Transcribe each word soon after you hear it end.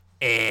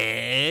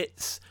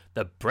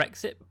the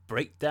Brexit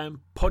Breakdown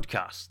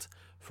podcast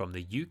from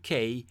the UK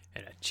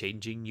in a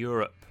changing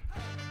Europe.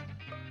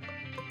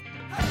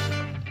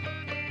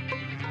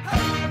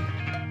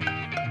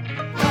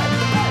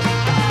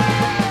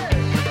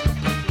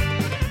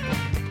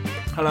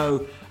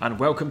 Hello and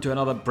welcome to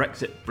another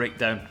Brexit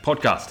Breakdown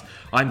podcast.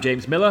 I'm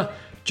James Millar,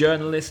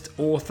 journalist,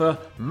 author,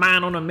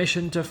 man on a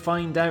mission to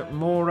find out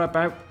more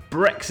about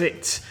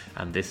Brexit.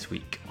 And this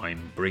week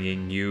I'm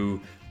bringing you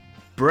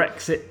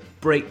Brexit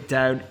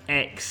Breakdown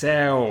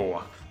XL.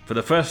 For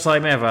the first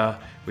time ever,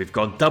 we've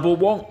gone double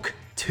wonk,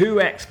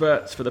 2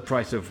 experts for the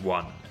price of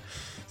 1.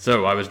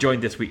 So I was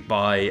joined this week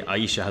by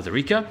Ayesha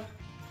Hazarika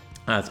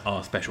as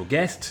our special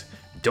guest,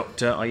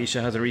 Dr. Ayesha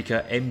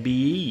Hazarika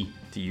MBE,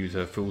 to use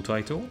her full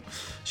title.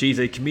 She's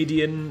a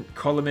comedian,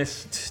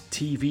 columnist,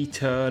 TV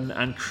turn,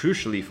 and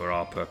crucially for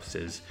our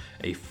purposes,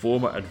 a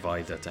former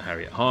advisor to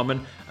Harriet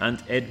Harman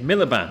and Ed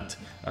Miliband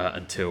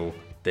until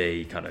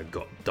they kind of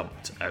got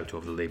dumped out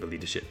of the Labour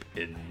leadership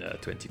in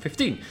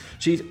 2015.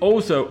 She's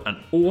also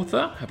an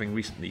author, having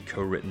recently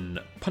co-written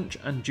Punch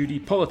and Judy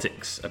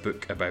Politics, a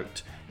book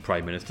about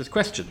Prime Minister's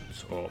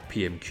questions, or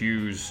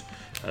PMQs,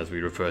 as we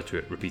refer to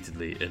it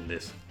repeatedly in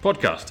this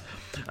podcast.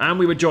 And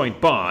we were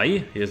joined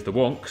by, here's the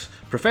wonks,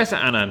 Professor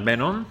Anand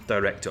Menon,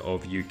 Director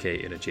of UK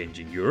in a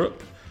Changing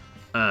Europe,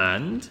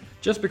 and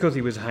just because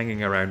he was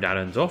hanging around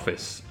Anand's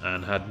office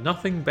and had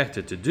nothing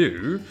better to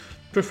do,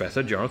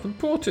 Professor Jonathan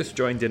Portis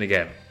joined in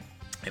again.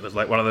 It was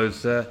like one of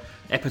those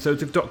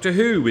episodes of Doctor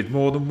Who with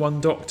more than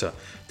one doctor.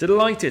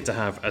 Delighted to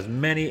have as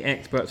many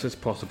experts as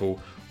possible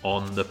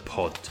on the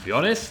pod, to be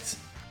honest.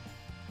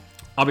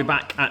 I'll be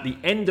back at the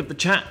end of the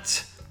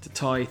chat to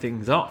tie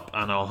things up,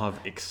 and I'll have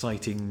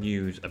exciting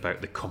news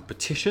about the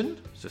competition,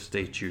 so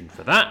stay tuned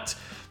for that.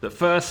 But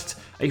first,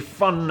 a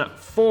fun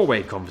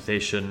 4-way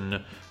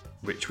conversation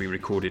which we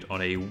recorded on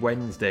a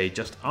Wednesday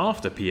just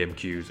after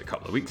PMQs a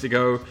couple of weeks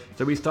ago,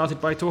 so we started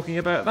by talking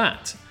about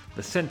that,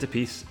 the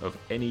centrepiece of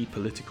any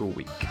political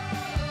week.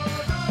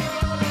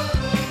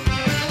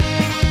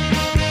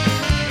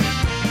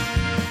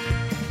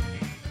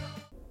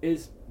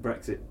 Is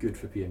Brexit good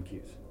for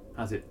PMQs?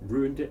 Has it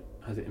ruined it?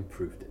 Has it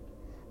improved it?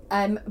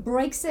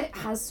 Brexit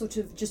has sort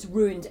of just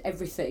ruined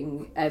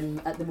everything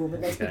at the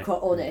moment, let's be quite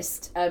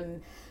honest.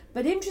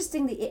 But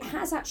interestingly, it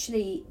has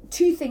actually,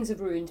 2 things have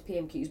ruined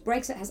PMQs.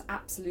 Brexit has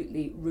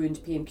absolutely ruined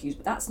PMQs,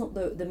 but that's not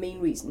the main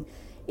reason.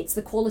 It's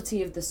the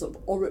quality of the sort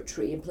of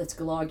oratory and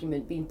political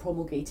argument being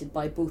promulgated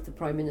by both the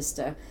Prime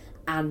Minister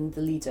and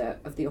the leader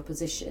of the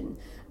opposition.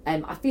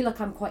 I feel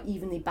like I'm quite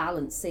evenly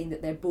balanced saying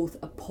that they're both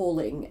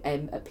appalling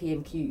at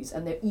PMQs,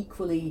 and they're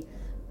equally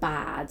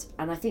bad,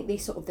 and I think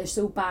they're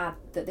so bad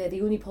that they're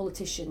the only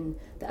politician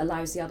that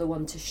allows the other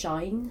one to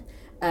shine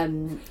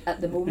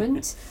at the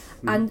moment.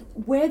 And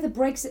where the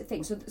Brexit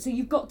thing, so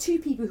you've got 2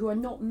 people who are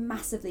not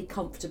massively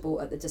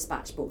comfortable at the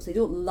dispatch box. They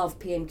don't love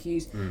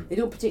PMQs. They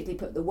don't particularly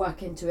put the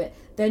work into it.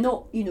 They're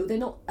not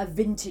a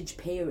vintage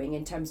pairing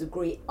in terms of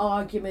great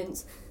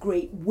arguments,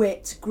 great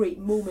wit, great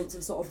moments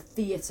of sort of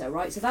theatre,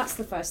 right? So that's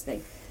the first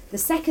thing. The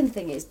second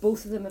thing is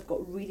both of them have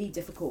got really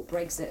difficult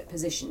Brexit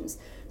positions.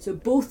 So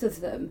both of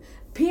them,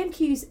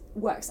 PMQs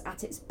works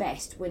at its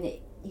best when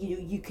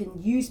you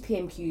can use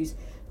PMQs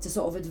to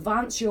sort of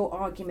advance your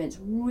arguments,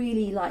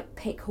 really like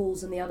pick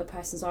holes in the other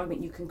person's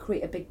argument. You can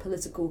create a big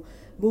political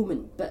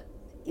moment. But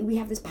we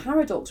have this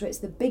paradox where it's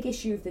the big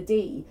issue of the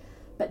day,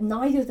 but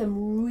neither of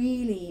them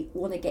really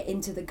want to get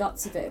into the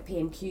guts of it at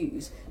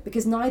PMQs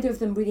because neither of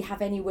them really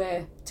have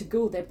anywhere to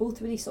go. They're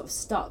both really sort of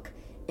stuck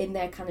in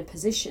their kind of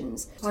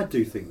positions. I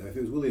do think though, if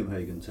it was William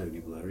Hague and Tony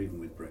Blair, even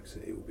with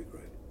Brexit, it would be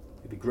great.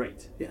 It'd be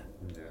great. Yeah.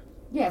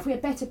 Yeah, if we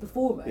had better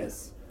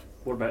performers. Yeah.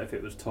 What about if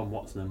it was Tom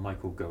Watson and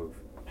Michael Gove?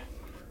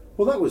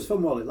 Well, that was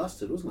fun while it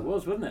lasted, wasn't it? It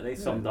was, wasn't it? They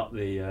summed up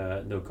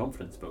the no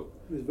confidence vote.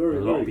 It was very,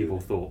 a lot of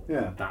people thought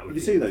that would Did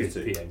you see those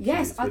 2? PMQs,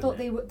 yes, I thought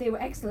they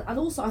were excellent, and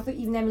also I thought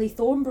even Emily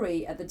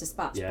Thornberry at the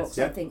dispatch box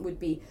I think would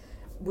be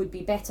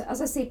better.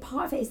 As I say,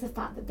 part of it is the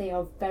fact that they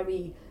are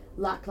very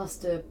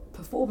lacklustre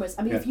performers.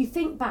 I mean, if you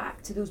think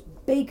back to those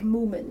big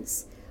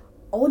moments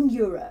on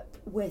Europe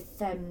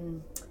with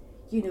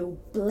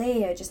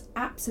Blair just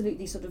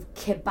absolutely sort of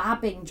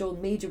kebabbing John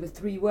Major with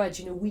 3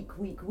 words, weak,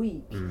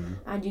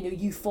 and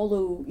you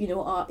follow,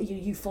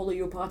 you follow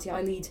your party,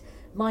 I lead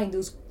mine.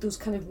 Those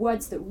kind of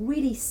words that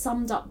really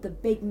summed up the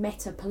big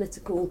meta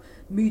political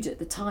mood at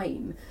the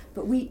time.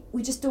 But we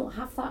just don't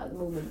have that at the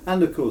moment.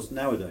 And of course,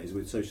 nowadays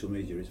with social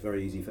media, it's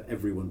very easy for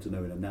everyone to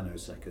know in a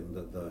nanosecond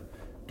that the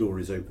door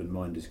is open,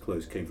 mind is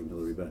closed came from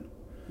Hilary Benn.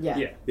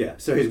 Yeah.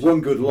 So his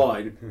one good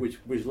line,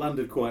 which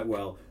landed quite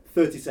well.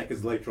 30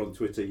 seconds later on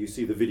Twitter, you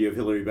see the video of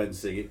Hilary Benn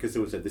saying it because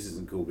someone said this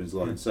isn't Corbyn's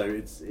line. So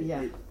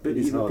But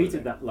he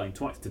repeated that line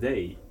twice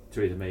today.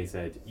 Theresa May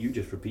said, "You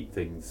just repeat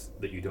things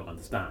that you don't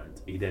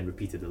understand." He then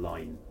repeated the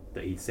line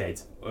that he'd said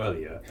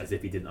earlier as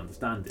if he didn't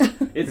understand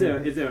it. Is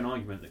there an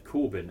argument that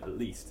Corbyn at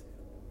least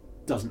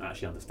doesn't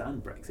actually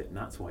understand Brexit, and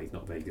that's why he's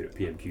not very good at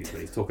PMQs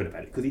when he's talking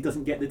about it, because he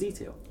doesn't get the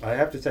detail? I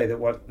have to say that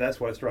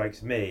what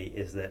strikes me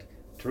is that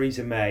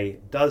Theresa May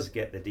does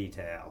get the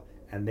detail,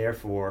 and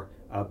therefore,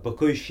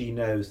 because she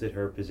knows that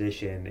her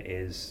position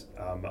is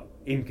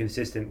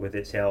inconsistent with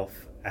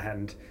itself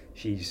and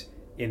she's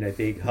in a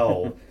big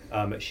hole,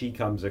 she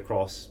comes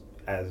across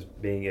as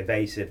being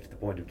evasive to the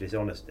point of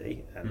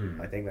dishonesty, and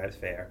I think that's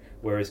fair.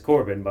 Whereas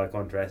Corbyn, by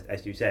contrast,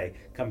 as you say,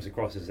 comes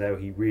across as though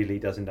he really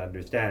doesn't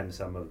understand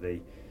some of the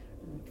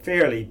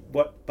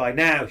what by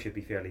now should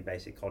be fairly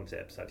basic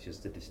concepts, such as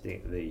the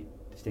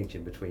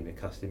distinction between a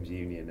customs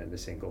union and a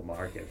single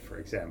market, for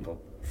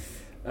example.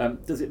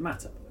 Does it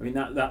matter? I mean,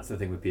 that's the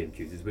thing with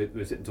PMQs, is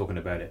we're sitting talking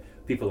about it.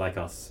 People like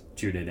us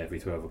tune in every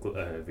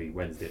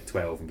Wednesday at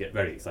 12 and get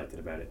very excited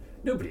about it.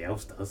 Nobody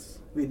else does.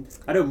 I mean,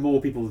 I know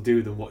more people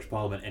do than watch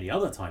Parliament any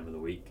other time of the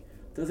week.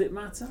 Does it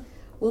matter?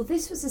 Well,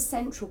 this was a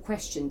central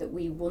question that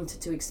we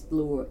wanted to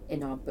explore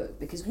in our book,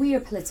 because we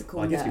are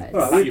political nerds.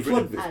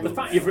 The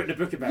fact you've written a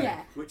book about it,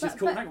 which is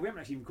called, we haven't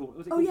actually even called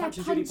it. Punch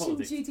and Judy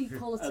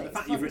Politics. The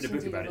fact you've written a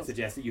book about it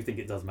suggests that you think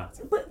it does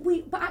matter. But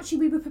actually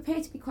we were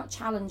prepared to be quite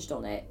challenged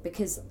on it,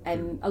 because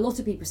a lot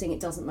of people are saying it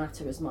doesn't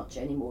matter as much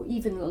anymore.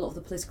 Even a lot of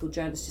the political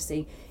journalists are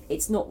saying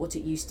it's not what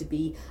it used to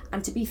be.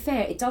 And to be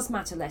fair, it does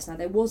matter less now.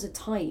 There was a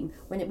time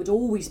when it would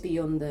always be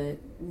on the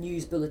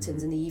news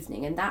bulletins in the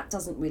evening, and that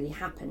doesn't really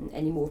happen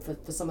anymore for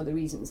some of the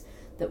reasons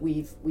that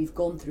we've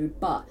gone through.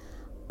 But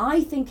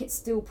I think it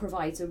still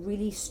provides a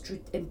really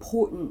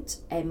important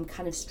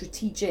kind of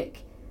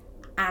strategic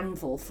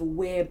anvil for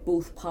where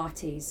both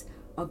parties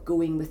are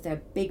going with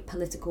their big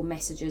political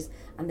messages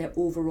and their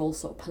overall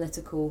sort of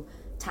political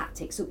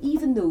tactics. So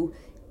even though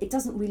it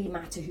doesn't really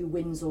matter who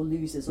wins or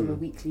loses on a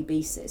weekly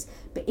basis,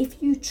 but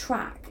if you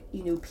track,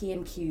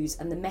 PMQs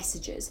and the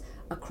messages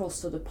across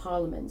sort of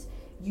Parliament,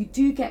 you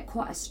do get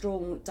quite a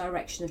strong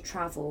direction of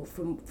travel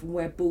from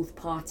where both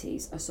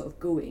parties are sort of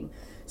going.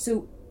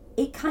 So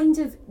it kind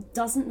of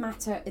doesn't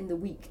matter in the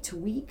week to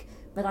week,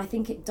 but I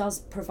think it does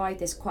provide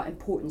this quite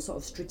important sort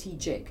of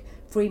strategic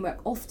framework.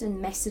 Often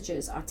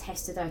messages are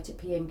tested out at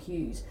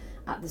PMQs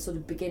at the sort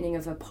of beginning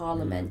of a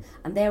Parliament,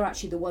 and they're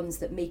actually the ones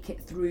that make it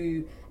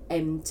through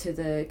to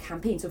the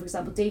campaign. So for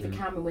example,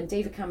 when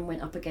David Cameron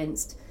went up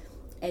against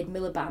Ed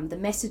Miliband, the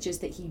messages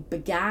that he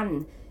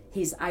began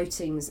his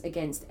outings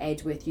against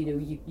Ed with,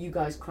 you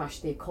guys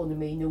crashed the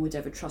economy, no one would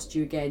ever trust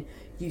you again,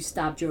 you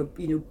stabbed your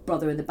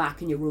brother in the back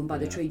and you're run by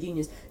the trade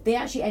unions, they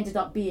actually ended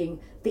up being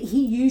that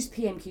he used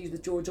PMQs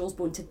with George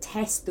Osborne to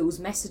test those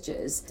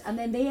messages, and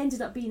then they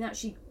ended up being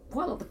actually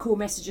quite a lot of the core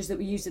messages that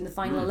were used in the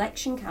final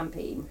election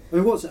campaign. I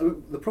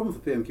mean, the problem for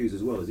PMQs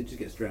as well is it just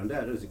gets drowned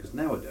out, doesn't it? Because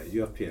nowadays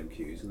you have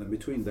PMQs, and then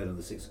between then and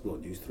the 6 o'clock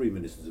news, 3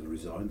 ministers have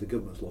resigned, the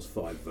government's lost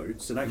 5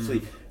 votes, and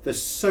actually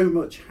there's so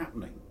much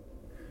happening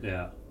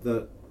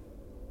that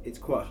it's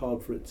quite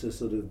hard for it to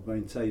sort of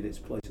maintain its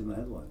place in the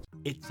headlines.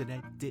 It's an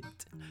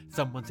edit.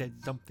 Someone said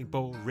something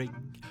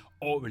boring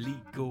or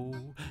illegal.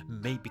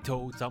 Maybe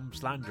told some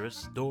slanderous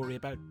story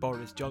about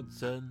Boris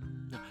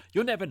Johnson.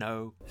 You'll never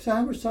know. So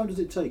how much time does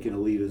it take in a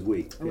leader's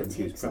week,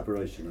 PMQ's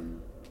preparation?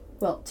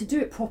 Well, to do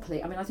it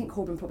properly, I mean, I think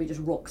Corbyn probably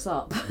just rocks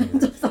up and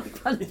just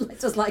like,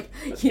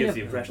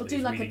 we'll do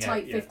like a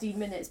tight 15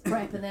 minutes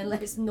prep and then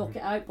let's knock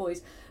it out,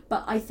 boys.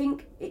 But I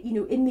think,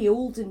 in the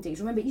olden days,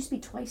 remember, it used to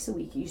be twice a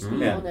week. It used to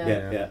be on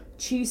a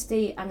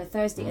Tuesday and a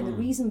Thursday. And the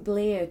reason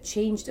Blair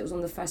changed it was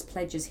one of the first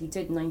pledges he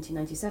did in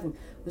 1997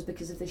 was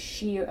because of the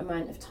sheer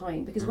amount of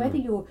time. Because whether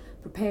you're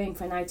preparing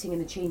for an outing in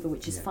the chamber,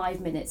 which is 5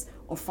 minutes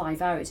or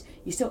 5 hours,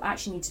 you still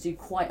actually need to do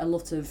quite a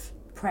lot of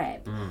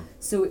prep.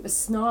 So it was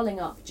snarling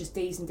up just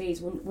days and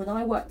days. When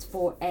I worked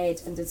for Ed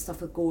and did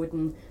stuff with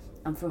Gordon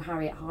and for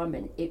Harriet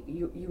Harman,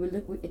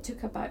 it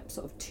took about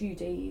sort of 2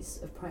 days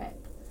of prep.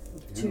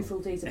 2 full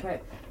days of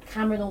prep.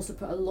 Cameron also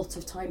put a lot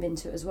of time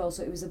into it as well,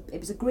 so it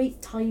was a great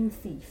time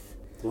thief.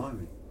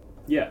 Blimey.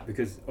 Yeah,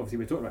 because obviously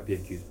we're talking about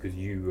PMQs because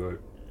you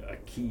were a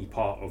key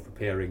part of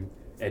preparing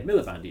Ed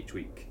Miliband each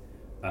week.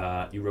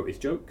 You wrote his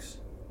jokes,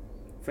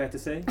 fair to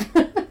say?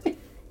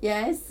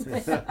 Yes.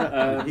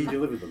 He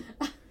delivered them.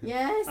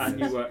 Yes. And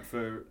you worked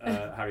for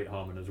Harriet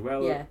Harman as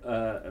well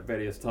at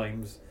various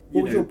times.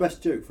 What was your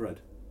best joke for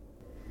Ed?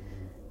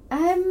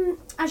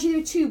 Actually,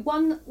 there are 2.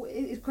 One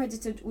is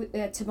credited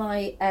to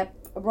my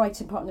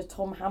writing partner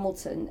Tom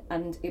Hamilton,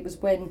 and it was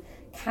when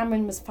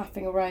Cameron was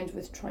faffing around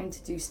with trying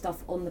to do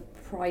stuff on the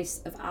price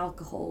of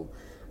alcohol,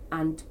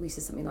 and we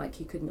said something like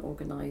he couldn't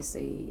organise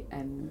a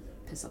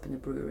piss up in a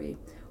brewery,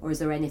 or is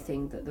there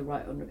anything that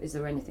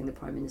the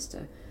Prime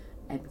Minister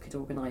could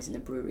organise in a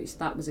brewery? So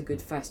that was a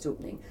good first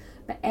opening.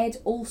 But Ed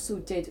also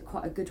did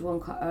quite a good one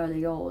quite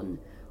early on,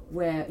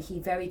 where he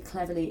very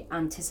cleverly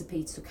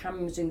anticipated. So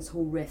Cameron was doing this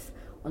whole riff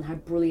on how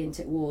brilliant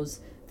it was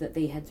that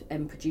they had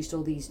produced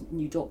all these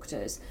new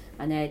doctors,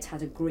 and Ed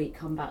had a great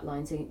comeback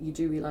line saying, you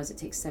do realise it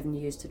takes 7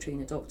 years to train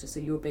a doctor,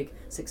 so your big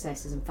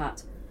success is in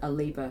fact a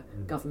Labour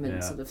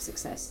government sort of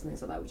success, and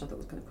things like that, which I thought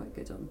was kind of quite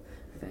good on.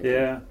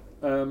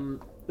 I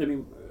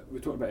mean, we're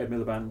talking about Ed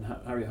Miliband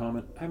and Harriet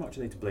Harman. How much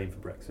are they to blame for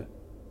Brexit?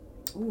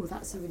 Oh,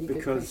 that's a really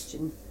good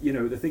question.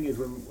 The thing is,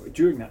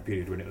 during that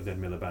period when it was Ed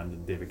Miliband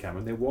and David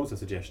Cameron, there was a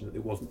suggestion that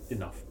there wasn't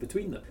enough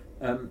between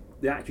them.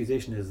 The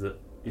accusation is that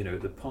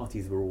the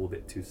parties were all a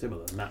bit too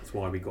similar, and that's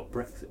why we got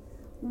Brexit.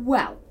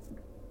 Well,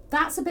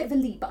 that's a bit of a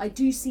leap, but I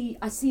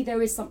see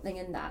there is something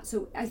in that.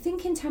 So I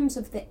think in terms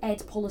of the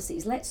Ed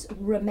policies, let's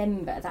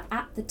remember that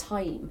at the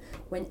time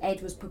when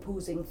Ed was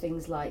proposing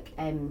things like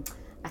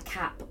a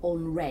cap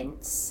on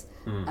rents,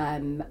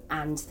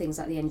 and things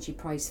like the energy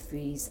price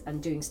freeze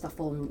and doing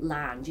stuff on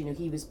land,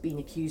 he was being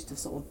accused of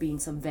sort of being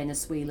some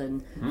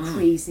Venezuelan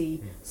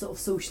crazy sort of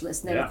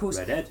socialist. And then of course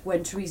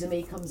when Theresa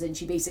May comes in,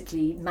 she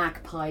basically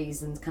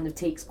magpies and kind of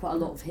takes quite a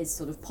lot of his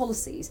sort of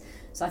policies.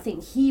 So I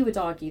think he would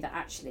argue that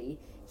actually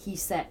he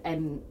set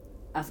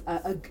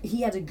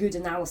he had a good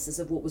analysis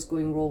of what was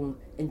going wrong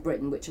in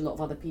Britain, which a lot of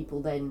other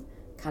people then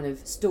kind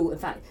of stole. In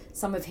fact,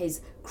 some of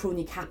his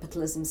crony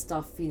capitalism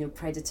stuff,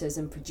 predators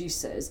and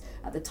producers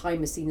at the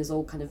time was seen as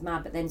all kind of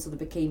mad, but then sort of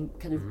became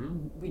kind of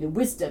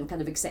wisdom,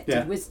 kind of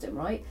accepted wisdom,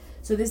 right?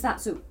 So there's that.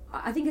 So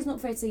I think it's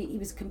not fair to say he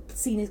was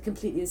seen as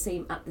completely the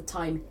same at the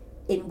time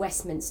in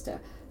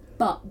Westminster.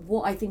 But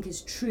what I think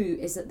is true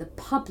is that the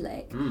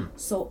public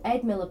saw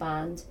Ed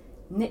Miliband,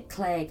 Nick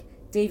Clegg,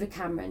 David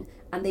Cameron,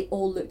 and they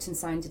all looked and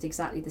sounded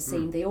exactly the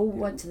same. They all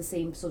went to the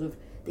same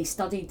they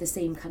studied the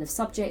same kind of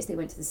subjects, they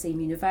went to the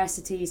same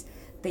universities,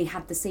 they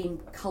had the same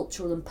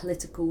cultural and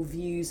political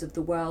views of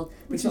the world.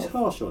 Which is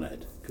harsh on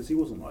Ed, because he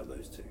wasn't like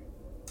those two.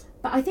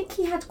 But I think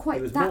he had quite...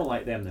 He was more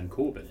like them than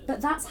Corbyn.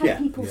 But that's how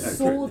people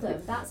saw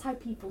them. That's how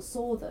people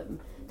saw them.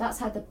 That's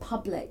how the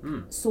public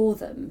saw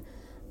them.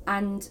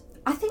 And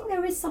I think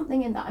there is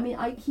something in that. I mean,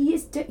 he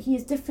is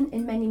different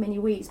in many, many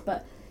ways,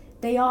 but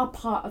they are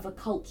part of a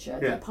culture.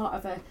 They're part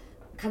of a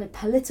kind of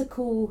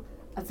political...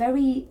 a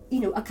very,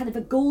 a kind of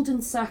a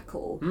golden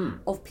circle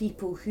of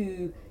people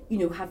who,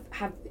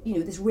 have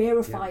this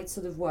rarefied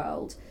sort of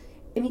world.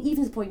 I mean,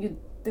 even to the point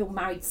they all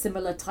married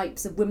similar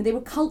types of women. They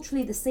were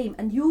culturally the same.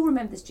 And you'll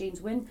remember this,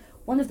 James, when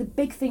one of the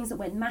big things that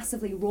went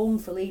massively wrong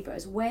for Labour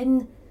is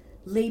when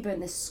Labour in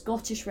the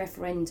Scottish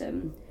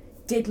referendum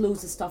did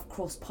loads of stuff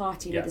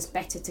cross-party with this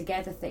Better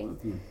Together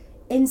thing.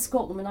 In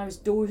Scotland, when I was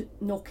door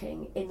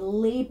knocking, in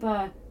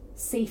Labour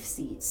safe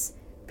seats,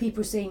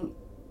 people were saying,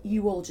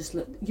 you're all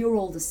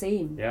the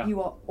same. Yeah.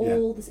 You are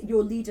all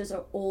your leaders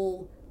are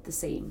all the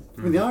same.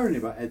 I mean, the irony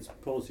about Ed's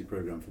policy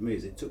programme for me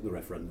is it took the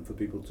referendum for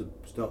people to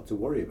start to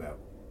worry about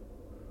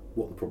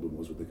what the problem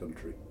was with the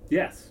country.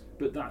 Yes,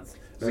 but that's...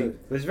 it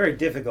was very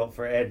difficult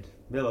for Ed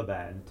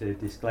Miliband to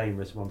disclaim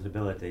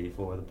responsibility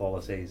for the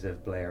policies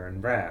of Blair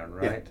and Brown,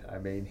 right? Yeah. I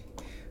mean,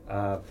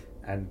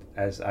 and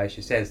as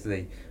Ayesha says,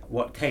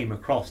 what came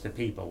across to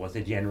people was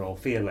a general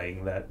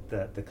feeling that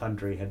the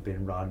country had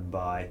been run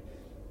by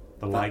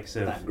the likes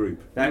of that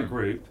group,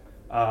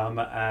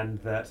 and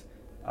that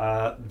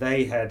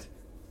they had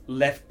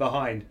left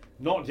behind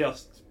not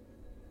just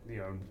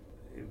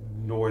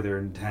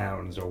northern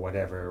towns or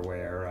whatever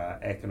where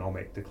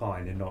economic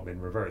decline had not been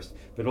reversed,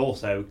 but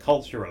also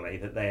culturally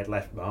that they had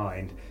left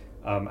behind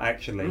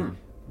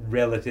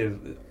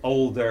relative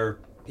older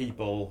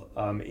people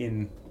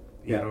in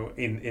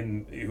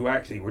who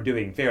actually were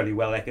doing fairly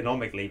well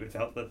economically, but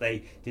felt that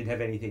they didn't have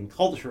anything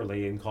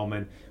culturally in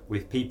common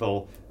with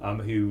people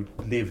who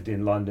lived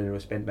in London or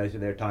spent most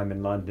of their time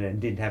in London and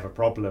didn't have a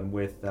problem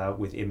with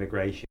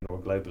immigration or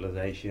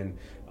globalization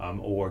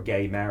or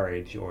gay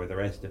marriage or the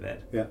rest of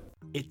it. Yeah.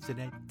 It's an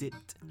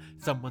edit.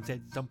 Someone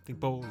said something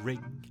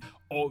boring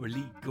or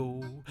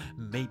illegal.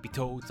 Maybe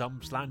told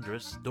some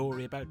slanderous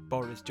story about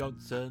Boris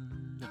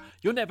Johnson.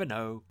 You'll never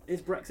know.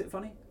 Is Brexit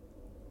funny?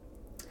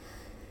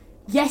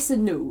 Yes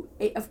and no.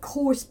 It of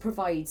course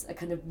provides a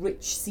kind of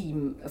rich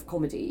seam of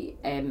comedy,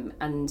 and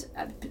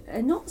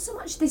not so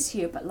much this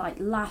year, but like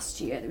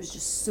last year there was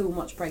just so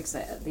much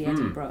Brexit at the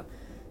Edinburgh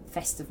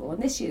Festival,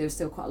 and this year there was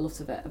still quite a lot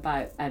of it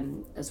about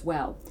as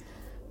well.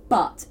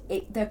 But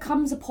there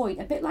comes a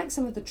point, a bit like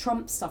some of the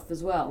Trump stuff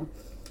as well,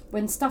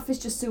 when stuff is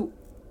just so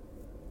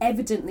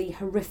evidently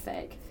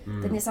horrific,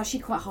 then it's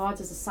actually quite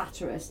hard as a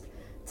satirist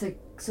to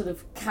sort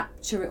of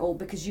capture it all,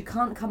 because you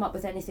can't come up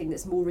with anything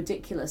that's more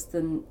ridiculous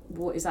than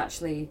what is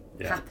actually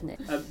happening.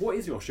 What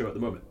is your show at the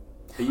moment?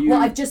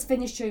 Well, I've just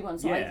finished doing one.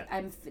 So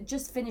I've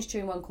just finished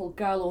doing one called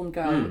Girl on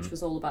Girl, which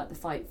was all about the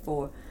fight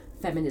for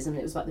feminism.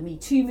 It was about the Me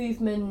Too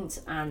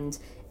movement and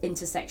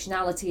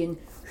intersectionality and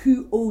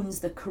who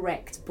owns the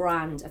correct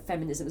brand of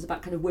feminism. It was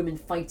about kind of women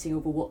fighting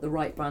over what the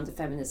right brand of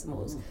feminism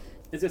was.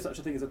 Is there such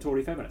a thing as a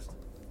Tory feminist?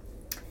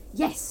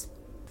 Yes.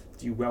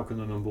 Do you welcome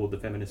them on board the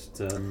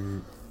feminist...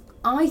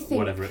 I think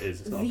whatever it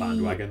is, it's not a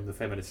bandwagon, the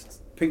feminists.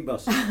 Pink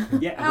bus.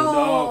 Yeah.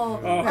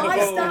 I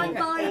stand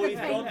by the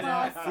pink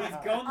bus. He's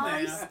gone there.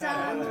 I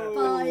stand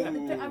by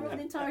the I wrote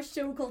an entire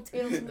show called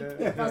Tales from the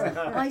Pink Bus.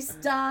 I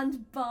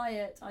stand by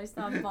it.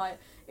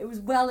 It was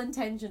well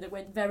intentioned. It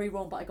went very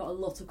wrong, but I got a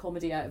lot of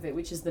comedy out of it,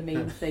 which is the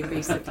main thing,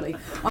 basically.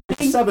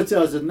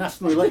 Sabotage a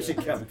national election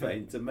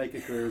campaign to make a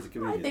career as a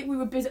comedian. I think we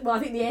were busy. Well, I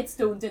think the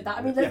Edstone did that.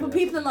 I mean, when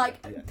people are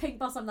like, pink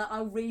bus, I'm like,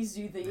 I'll raise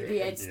you the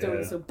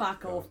Edstone, so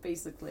back off,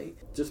 basically.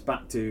 Just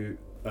back to,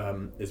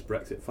 is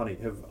Brexit funny?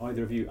 Have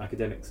either of you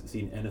academics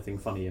seen anything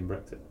funny in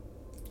Brexit?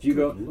 Do you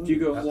go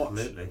and watch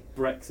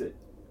Brexit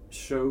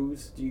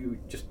shows? Do you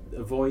just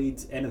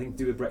avoid anything to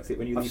do with Brexit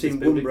when you leave this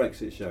building? I've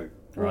seen one Brexit show.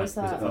 What was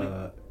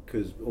that?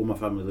 because all my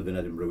family live in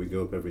Edinburgh. We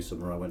go up every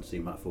summer. I went to see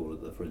Matt Ford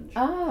at the Fringe.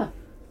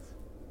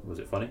 Was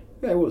it funny?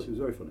 Yeah, it was. It was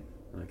very funny.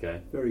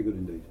 Okay. Very good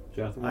indeed.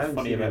 Jonathan, what's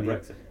funny about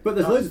Brexit? But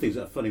there's loads of things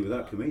that are funny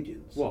without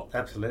comedians. What?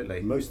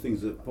 Absolutely. Most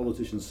things that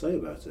politicians say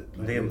about it.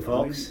 Liam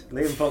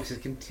Fox is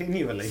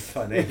continually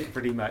funny,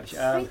 pretty much.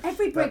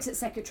 Every Brexit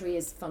secretary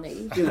is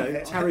funny. You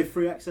know,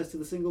 tariff-free access to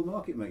the single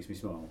market makes me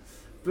smile.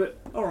 But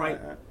all right,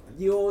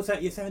 you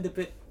sound a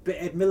bit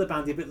Ed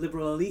Miliband, a bit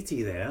liberal elite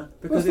there,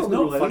 because well, it's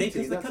not funny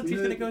because the country's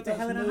going to go to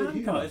hell in a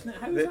handcart, isn't it?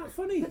 How is that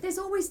funny? But there's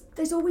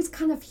always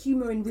kind of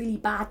humour in really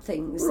bad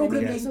things. We're all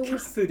going to be eating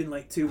cat food in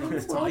like 2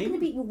 months' time. We're all going to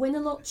be eating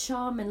Winalot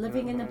chum and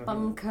living in a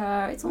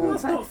bunker. It's all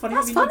that's not funny.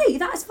 That's funny.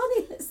 That's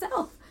funny in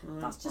itself.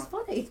 That's just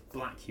funny.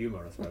 Black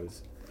humour, I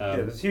suppose.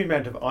 There's a huge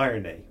amount of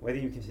irony. Whether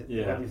you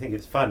think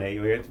it's funny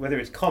or whether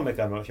it's comic,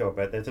 I'm not sure,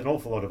 but there's an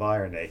awful lot of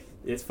irony.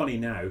 It's funny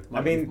now.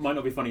 Might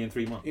not be funny in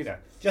 3 months. You know,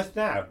 just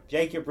now,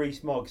 Jacob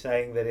Rees-Mogg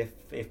saying that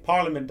if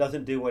Parliament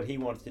doesn't do what he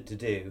wants it to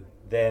do,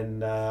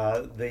 then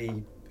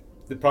the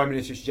Prime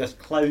Minister should just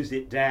close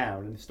it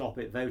down and stop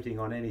it voting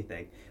on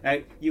anything. Now,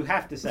 you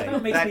have to say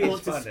that makes me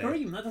want funny. to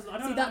scream.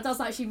 That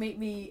does actually make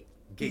me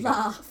Giggle.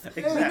 laugh.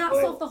 Exactly. I mean, that's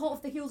off the hot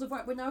of the heels of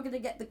right. We're now going to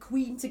get the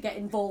Queen to get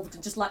involved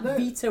and just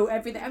veto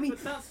everything. I mean,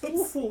 but that's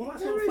awful.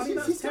 That's not funny.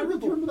 That's Do you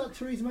terrible. remember that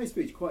Theresa May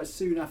speech quite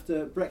soon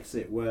after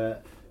Brexit,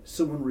 where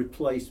someone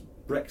replaced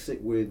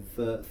Brexit with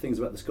things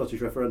about the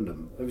Scottish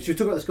referendum? She was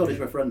talking about the Scottish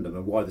referendum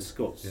and why the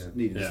Scots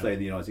needed to stay in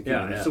the United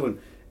Kingdom. And someone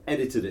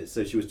edited it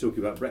so she was talking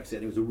about Brexit,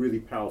 and it was a really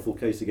powerful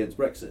case against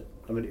Brexit.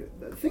 I mean,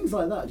 things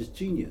like that are just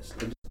genius.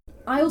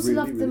 I also really,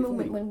 loved the really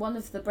moment funny. when one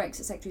of the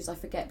Brexit secretaries, I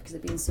forget because there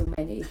have been so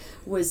many,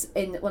 was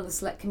in one of the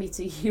select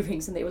committee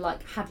hearings, and they were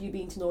like, "Have you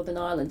been to Northern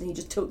Ireland?" And he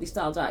just totally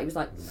styled out. He was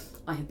like,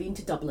 "I have been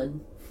to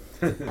Dublin."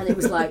 And it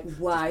was like,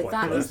 wow,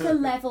 that is the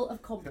level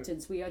of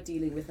competence we are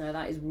dealing with now.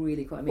 That is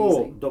really quite amazing.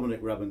 Or Dominic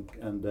Raab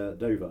and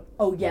Dover.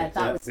 Oh yeah,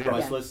 that was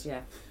priceless.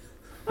 Yeah.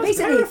 That's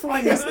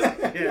terrifying.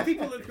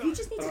 People have got, you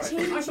just need to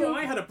change. I thought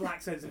I had a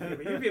black sense of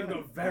humour. You've even got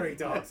a very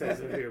dark sense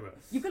of humour.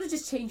 You've got to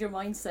just change your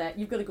mindset.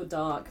 You've got to go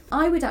dark.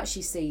 I would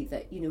actually say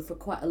that, for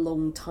quite a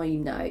long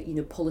time now,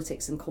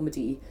 politics and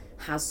comedy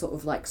has sort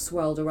of like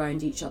swirled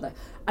around each other.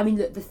 I mean,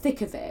 look, the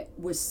thick of it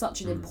was such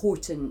an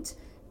important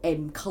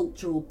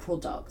cultural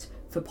product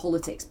for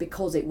politics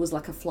because it was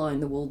like a fly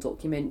in the wall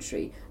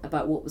documentary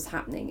about what was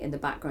happening in the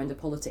background of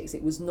politics.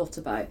 It was not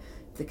about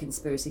the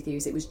conspiracy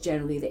theories. It was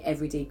generally the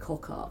everyday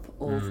cock up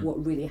of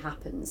what really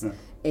happens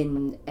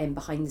in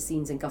behind the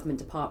scenes in government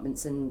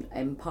departments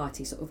and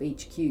party sort of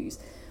HQs.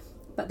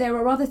 But there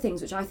are other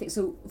things which I think,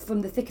 so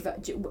from the thick of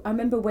it, I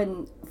remember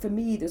when, for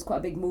me, there was quite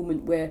a big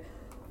moment where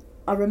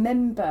I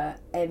remember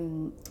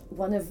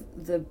one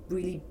of the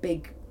really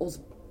big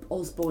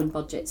Osborne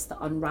budgets that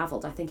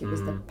unravelled. I think it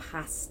was the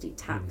pasty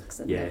tax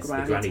and the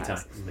granny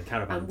tax and the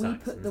caravan and tax.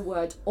 we put the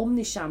word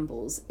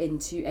omnishambles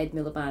into Ed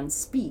Miliband's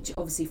speech,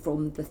 obviously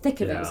from the thick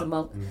of it. It was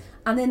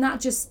and then that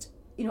just,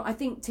 I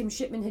think Tim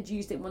Shipman had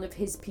used it in one of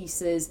his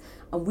pieces,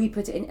 and we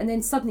put it in, and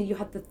then suddenly you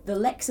had the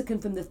lexicon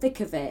from the thick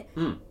of it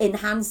in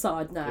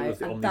Hansard now,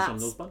 and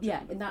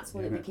that's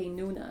what it became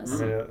known as.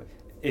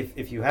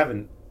 If you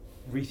haven't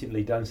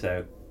recently done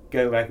so,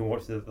 go back and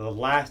watch the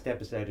last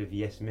episode of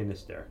Yes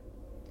Minister.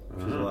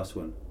 Which is the last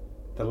one.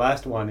 The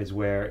last one is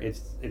where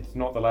it's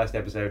not the last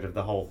episode of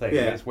the whole thing.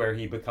 Yeah. It's where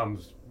he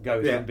goes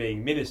from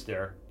being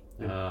minister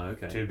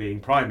to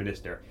being prime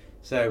minister.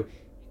 So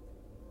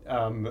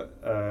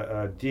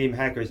Jim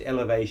Hacker's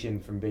elevation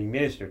from being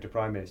minister to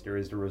prime minister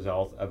is the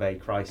result of a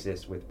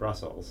crisis with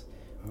Brussels.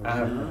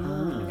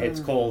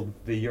 It's called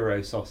the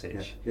Euro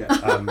sausage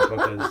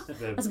because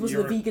as opposed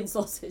to the vegan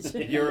sausage.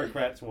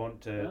 Bureaucrats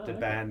want to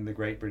ban the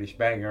Great British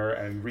Banger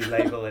and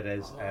relabel it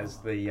as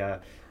the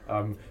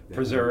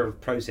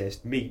preserved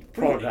processed meat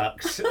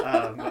products,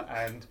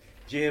 and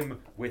Jim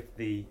with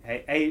the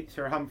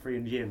Sir Humphrey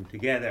and Jim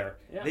together.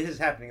 This is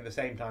happening at the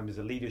same time as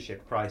a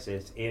leadership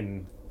crisis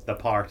in the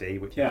party,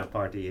 which is the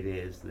party it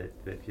is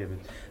that Jim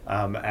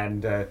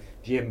and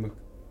Jim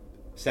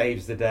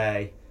saves the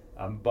day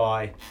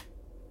by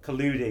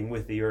colluding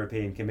with the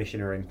European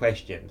Commissioner in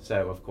question.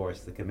 So, of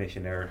course, the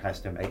Commissioner has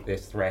to make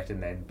this threat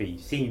and then be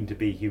seen to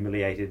be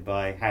humiliated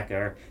by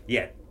Hacker,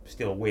 yet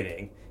still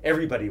winning.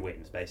 Everybody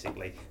wins,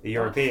 basically. The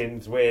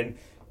Europeans win,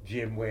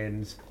 Jim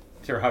wins,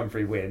 Sir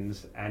Humphrey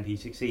wins, and he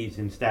succeeds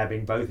in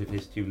stabbing both of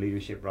his two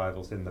leadership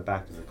rivals in the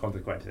back as a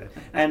consequence of it.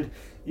 And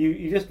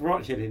you just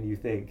watch it and you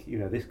think,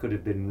 this could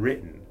have been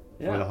written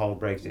for the whole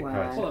Brexit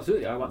crisis. Well,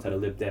 absolutely. I once had a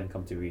Lib Dem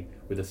come to me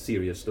with a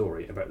serious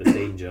story about the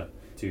danger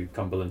to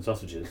Cumberland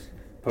sausages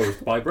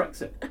posed by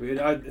Brexit.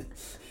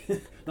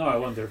 Now I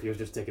wonder if he was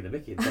just taking the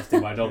mickey and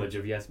testing my knowledge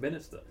of Yes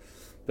Minister.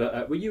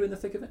 But were you in the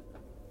thick of it?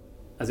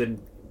 As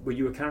in, were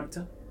you a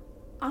character?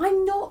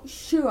 I'm not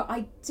sure.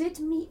 I did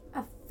meet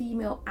a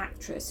female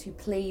actress who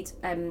played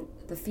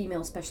the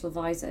female special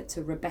advisor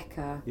to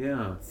Rebecca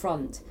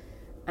Front,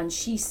 and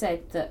she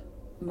said that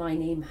my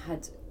name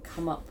had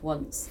come up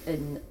once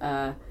in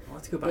a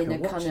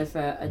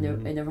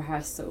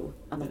rehearsal,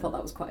 and I thought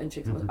that was quite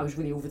interesting. I was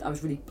really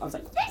I was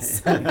like,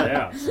 yes.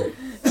 Yeah.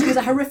 She was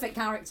a horrific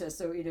character,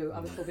 so I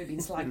was probably being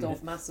slagged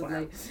off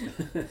massively.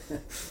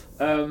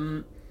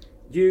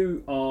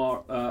 You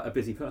are a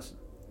busy person.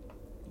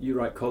 You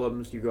write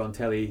columns. You go on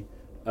telly.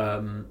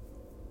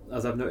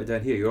 As I've noted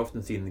down here, you're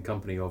often seen in the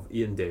company of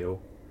Ian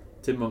Dale,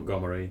 Tim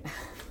Montgomery,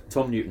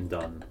 Tom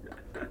Newton-Dunn.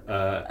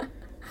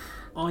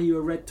 Are you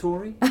a red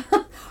Tory?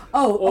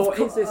 Or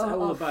is this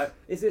all about?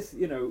 Is this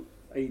a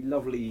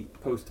lovely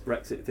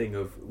post-Brexit thing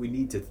of we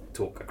need to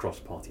talk across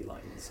party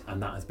lines,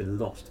 and that has been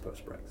lost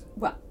post-Brexit?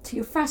 Well, to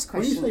your first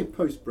question. When you say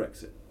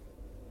post-Brexit.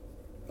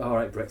 All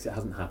right, Brexit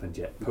hasn't happened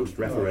yet.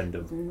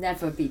 Post-referendum.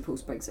 Never be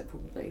post-Brexit,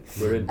 probably.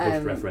 We're in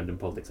post-referendum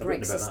politics. I've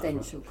written about that.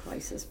 Existential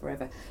crisis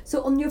forever.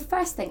 So on your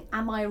first thing,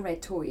 am I a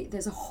red Tory?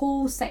 There's a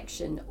whole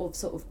section of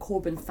sort of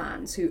Corbyn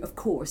fans who, of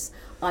course,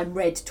 I'm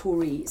red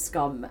Tory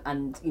scum,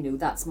 and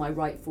that's my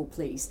rightful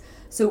place.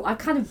 So I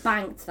kind of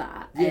banked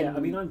that. Yeah, I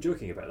mean, I'm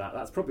joking about that.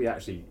 That's probably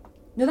actually.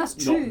 No, that's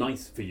true. Not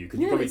nice for you, because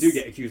you probably do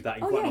get accused of that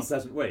in quite an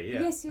unpleasant way.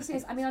 Yeah. Yes.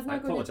 I mean, I've now I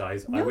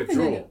apologise. I No,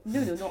 withdraw.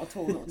 No, not at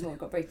all. I've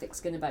got very thick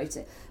skin about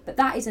it. But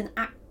that is an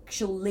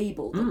actual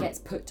label that gets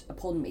put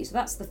upon me. So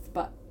that's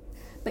but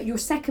your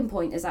second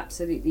point is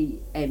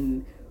absolutely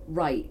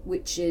right,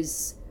 which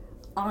is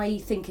I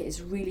think it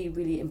is really,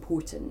 really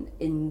important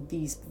in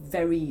these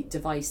very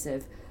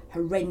divisive,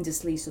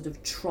 horrendously sort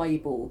of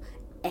tribal,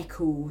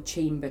 echo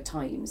chamber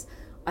times.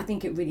 I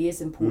think it really is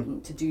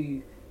important to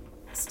do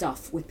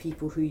stuff with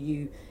people who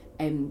you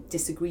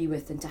disagree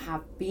with, and to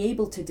be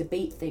able to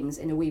debate things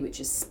in a way which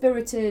is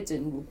spirited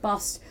and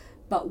robust,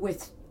 but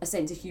with a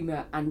sense of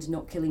humour and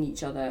not killing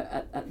each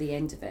other at the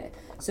end of it.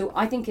 So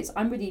I think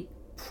I'm really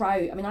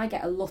proud. I mean, I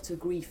get a lot of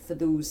grief for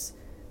those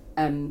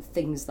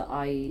things that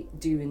I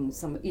do in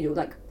some,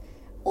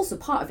 also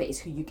part of it is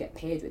who you get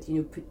paired with.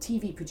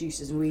 TV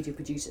producers and radio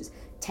producers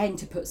tend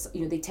to put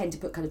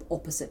kind of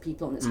opposite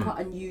people on. It's quite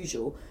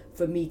unusual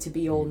for me to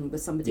be on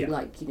with somebody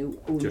like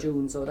Owen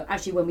Jones, or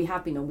actually when we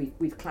have been on,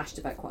 we've clashed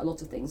about quite a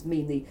lot of things,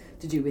 mainly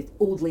to do with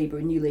old Labour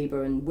and new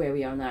Labour and where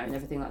we are now and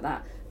everything like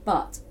that.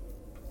 But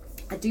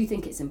I do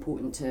think it's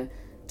important to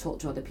talk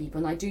to other people,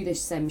 and I do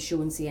this show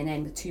on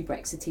CNN with two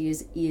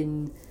Brexiteers,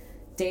 Ian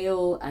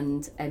Dale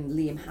and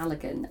Liam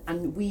Halligan,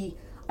 and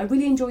I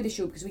really enjoy the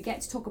show because we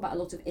get to talk about a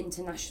lot of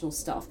international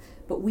stuff,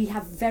 but we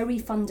have very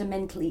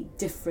fundamentally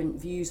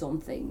different views on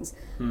things,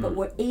 but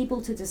we're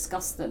able to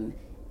discuss them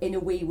in a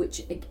way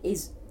which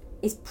is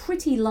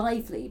pretty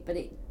lively, but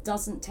it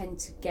doesn't tend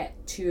to get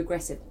too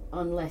aggressive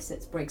unless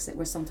it's Brexit,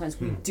 where sometimes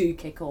we do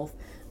kick off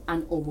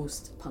and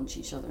almost punch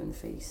each other in the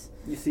face.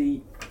 You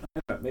see,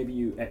 maybe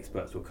you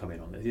experts will come in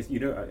on this.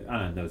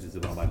 Anand knows this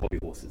is one of my hobby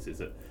horses, is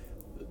that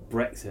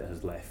Brexit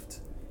has left,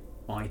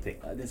 I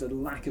think, there's a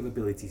lack of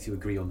ability to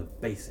agree on the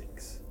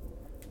basics,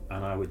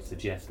 and I would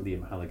suggest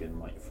Liam Halligan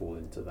might fall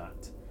into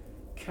that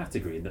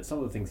category, in that some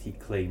of the things he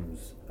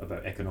claims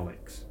about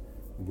economics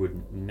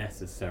wouldn't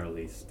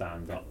necessarily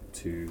stand up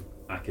to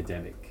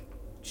academic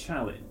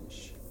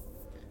challenge.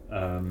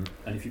 And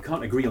if you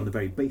can't agree on the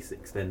very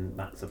basics, then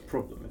that's a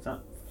problem. Is that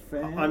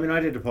fair? I mean,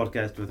 I did a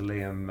podcast with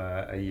Liam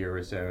a year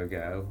or so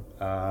ago,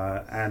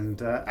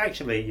 and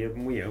actually,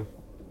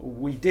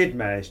 we did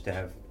manage to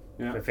have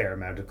a fair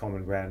amount of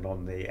common ground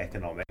on the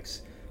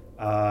economics.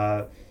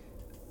 I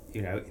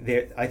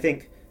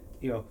think,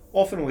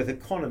 often with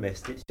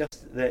economists, it's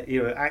just that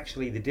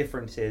actually the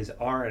differences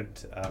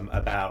aren't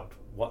about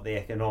what the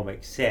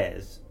economics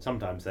says.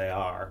 Sometimes they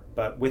are,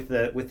 but with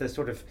the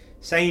sort of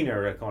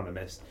saner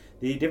economists,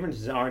 the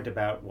differences aren't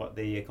about what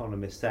the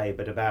economists say,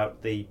 but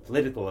about the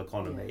political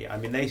economy. I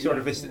mean,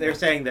 they're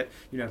saying that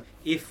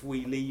if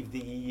we leave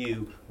the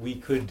EU, we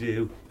could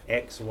do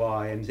X,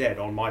 Y, and Z.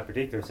 On my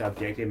particular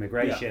subject,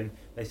 immigration,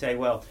 they say,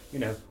 well,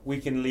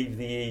 we can leave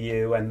the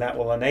EU and that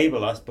will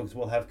enable us because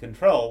we'll have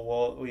control.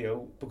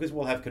 Well, because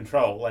we'll have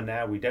control and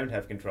now we don't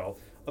have control,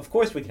 of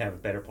course we can have a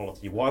better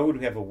policy. Why would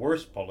we have a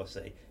worse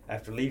policy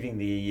after leaving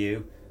the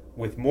EU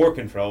with more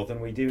control than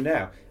we do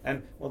now?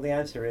 And, well, the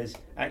answer is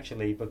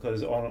actually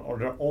because on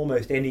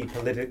almost any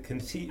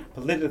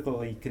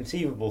politically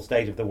conceivable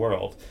state of the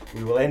world,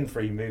 we will end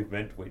free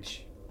movement,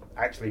 which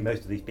actually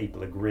most of these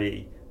people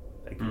agree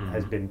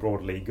has been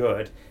broadly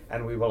good,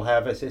 and we will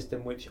have a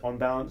system which on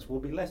balance will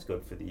be less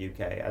good for the UK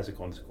as a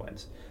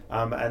consequence.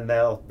 And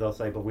they'll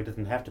say, but it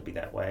doesn't have to be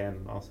that way.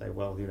 And I'll say,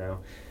 well,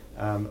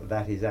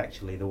 that is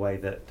actually the way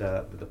that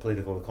the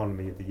political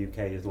economy of the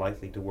UK is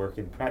likely to work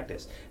in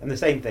practice. And the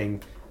same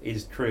thing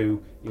is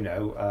true,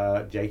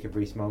 Jacob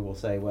Rees-Mogg will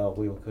say, well,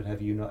 we could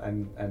have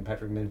and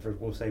Patrick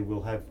Minford will say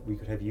we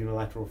could have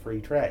unilateral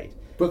free trade.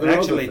 But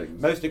actually,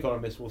 most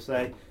economists will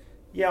say,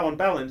 on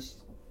balance,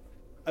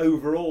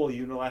 overall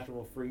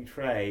unilateral free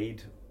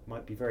trade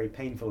might be very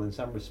painful in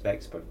some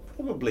respects, but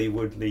probably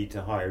would lead to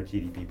higher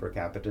GDP per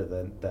capita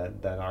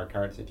than our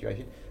current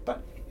situation.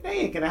 But it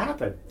ain't going to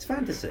happen. It's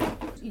fantasy.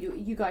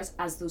 You guys,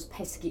 as those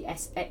pesky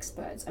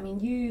experts, I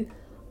mean, you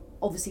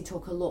obviously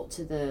talk a lot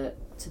to the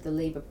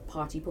Labour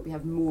Party. You probably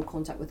have more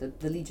contact with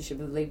the leadership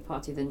of the Labour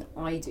Party than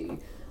I do.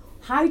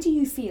 How do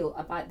you feel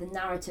about the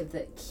narrative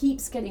that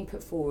keeps getting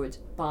put forward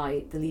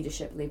by the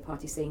leadership of the Labour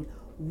Party saying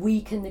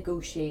we can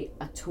negotiate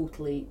a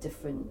totally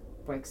different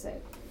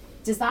Brexit?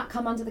 Does that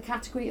come under the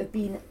category of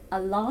being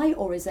a lie,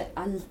 or is it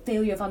a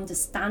failure of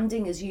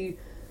understanding, as you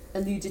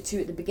alluded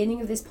to at the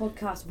beginning of this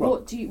podcast?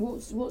 Well,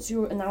 what's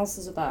your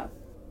analysis of that?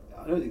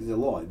 I don't think it's a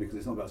lie, because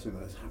it's not about something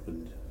that's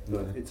happened.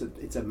 But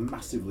it's a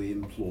massively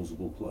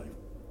implausible claim,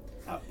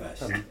 at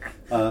best.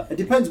 It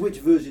depends which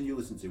version you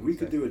listen to. We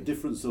could do a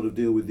different sort of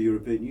deal with the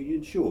European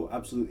Union, sure,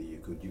 absolutely you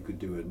could. You could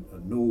do a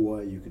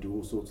Norway, you could do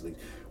all sorts of things.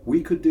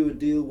 We could do a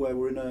deal where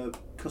we're in a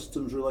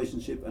customs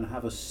relationship and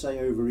have a say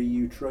over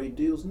EU trade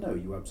deals. No,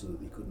 you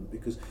absolutely couldn't,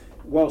 because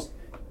whilst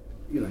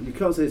you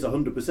can't say it's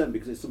 100%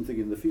 because it's something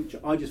in the future,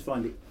 I just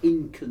find it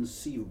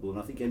inconceivable, and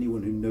I think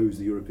anyone who knows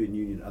the European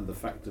Union and the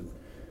fact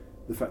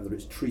that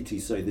its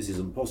treaties say this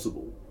isn't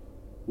possible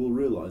will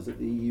realise that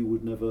the EU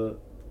would never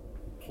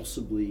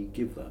possibly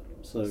give that.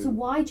 So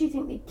why do you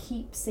think they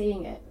keep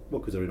saying it? Well,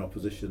 because they're in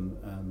opposition,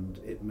 and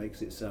it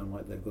makes it sound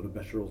like they've got a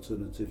better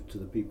alternative to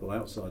the people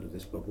outside of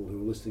this bubble who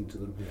are listening to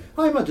them.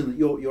 I imagine that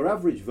your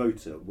average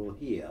voter will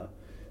hear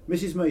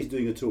Mrs May's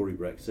doing a Tory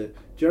Brexit,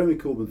 Jeremy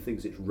Corbyn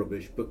thinks it's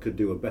rubbish but could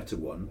do a better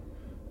one,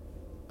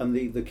 and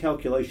the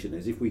calculation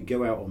is, if we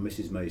go out on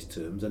Mrs May's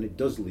terms and it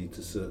does lead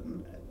to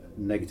certain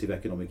negative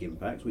economic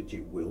impacts, which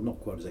it will, not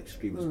quite as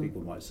extreme as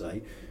people might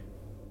say,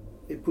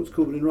 it puts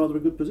Corbyn in rather a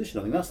good position.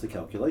 I think that's the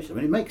calculation. I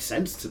mean, it makes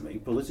sense to me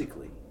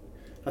politically.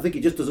 I think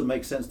it just doesn't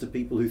make sense to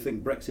people who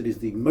think Brexit is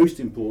the most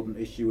important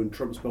issue and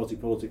Trump's party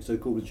politics, so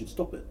Corbyn should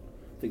stop it.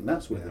 I think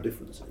that's where the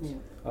difference is.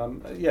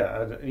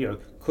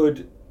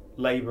 Could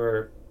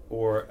Labour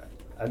or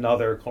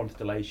another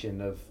constellation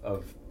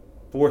of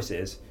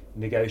forces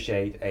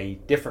negotiate a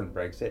different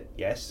Brexit?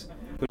 Yes.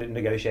 Could it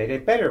negotiate a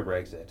better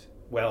Brexit?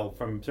 Well,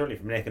 certainly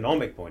from an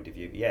economic point of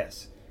view,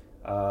 yes.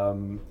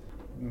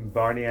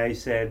 Barnier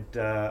said,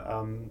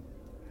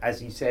 as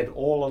he said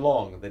all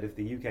along, that if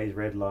the UK's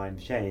red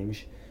lines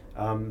change,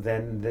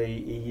 then the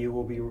EU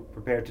will be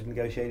prepared to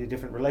negotiate a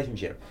different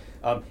relationship.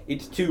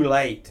 It's too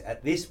late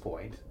at this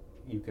point.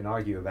 You can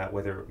argue about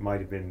whether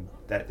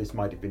this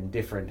might have been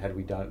different had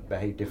we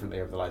behaved differently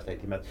over the last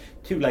 18 months.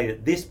 Too late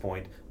at this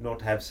point not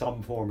to have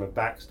some form of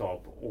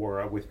backstop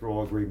or a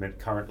withdrawal agreement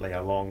currently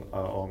along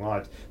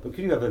lines. But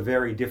could you have a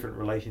very different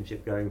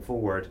relationship going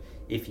forward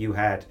if you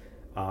had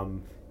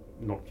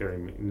not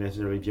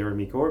necessarily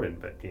Jeremy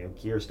Corbyn, but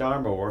Keir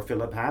Starmer or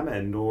Philip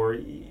Hammond, or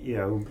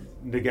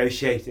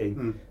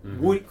negotiating?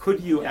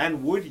 Would you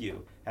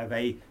have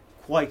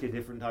quite a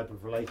different type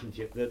of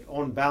relationship that,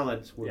 on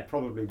balance, would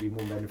probably be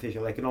more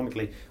beneficial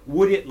economically?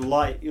 Would it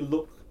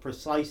look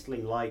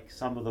precisely like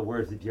some of the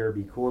words that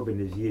Jeremy Corbyn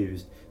has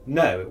used?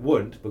 No, it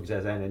wouldn't, because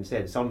as Anand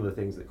said, some of the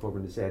things that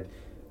Corbyn has said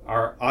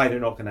are either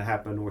not going to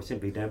happen or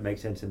simply don't make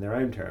sense in their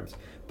own terms.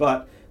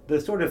 But the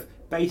sort of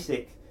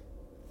basic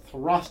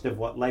thrust of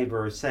what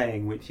Labour is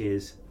saying, which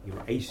is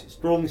a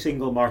strong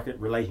single market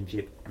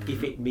relationship,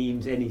 if it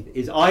means anything,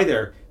 is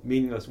either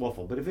meaningless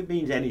waffle, but if it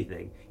means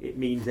anything, it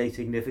means a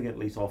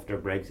significantly softer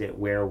Brexit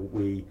where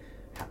we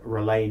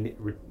remain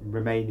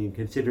in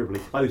considerably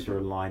closer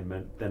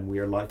alignment than we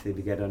are likely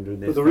to get under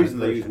this. But the reason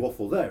they use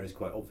waffle there is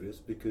quite obvious,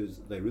 because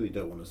they really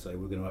don't want to say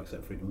we're going to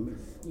accept freedom of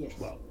movement. Yes.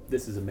 Well,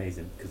 this is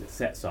amazing because it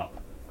sets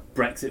up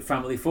Brexit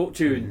family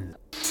fortune.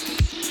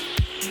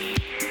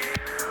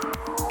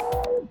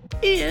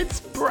 It's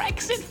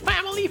Brexit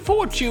Family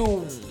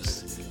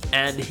Fortunes,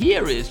 and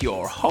here is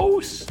your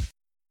host,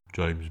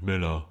 James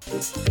Millar.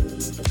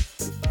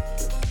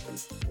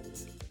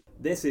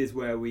 This is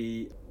where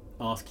we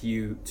ask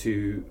you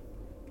to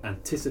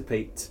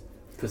anticipate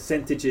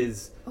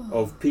percentages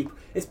of people.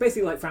 It's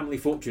basically like Family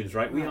Fortunes,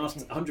 right? We asked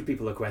 100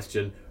 people a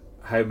question.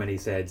 How many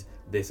said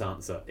this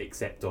answer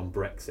except on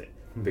Brexit?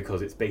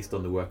 Because it's based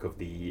on the work of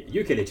the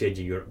UK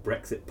Changing Europe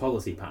Brexit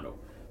Policy Panel.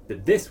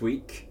 But this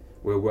week,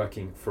 we're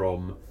working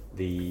from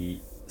the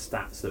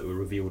stats that were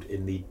revealed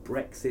in the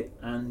Brexit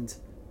and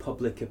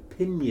Public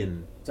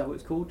Opinion, is that what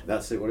it's called?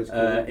 That's it, what it's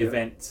called.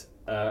 Event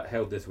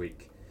held this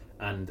week.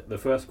 And the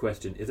first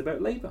question is about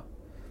Labour.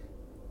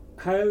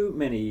 How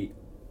many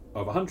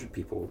of 100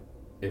 people,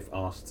 if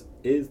asked,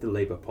 is the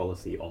Labour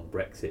policy on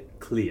Brexit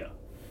clear?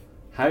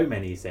 How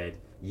many said,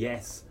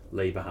 yes,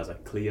 Labour has a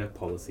clear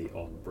policy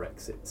on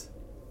Brexit?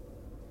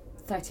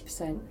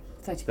 30%.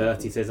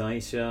 30 says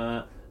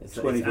Ayesha. It's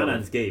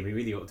Anand's game. We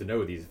really ought to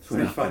know these.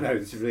 25. No,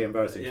 this is really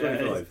embarrassing.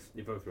 25.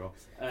 You're both wrong.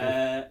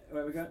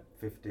 Where we go?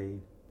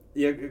 15.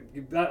 Yeah,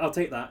 I'll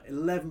take that.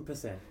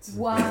 11%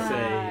 Wow.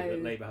 say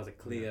that Labour has a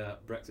clear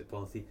Brexit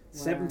policy.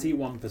 Wow.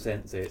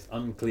 71% say it's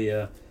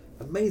unclear.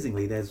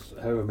 Amazingly, there's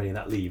however many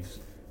that leaves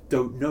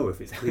don't know if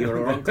it's clear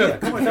or unclear.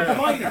 Come on, it's a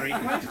binary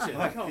question.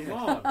 Come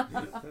on.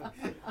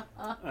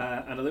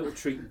 And a little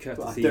treat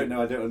courtesy. I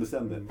don't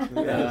understand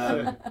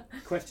them.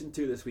 Question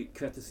 2 this week,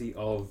 courtesy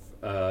of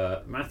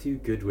Matthew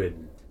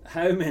Goodwin.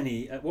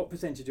 What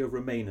percentage of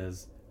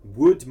Remainers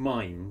would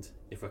mind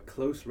if a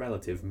close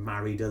relative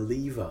married a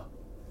Leaver?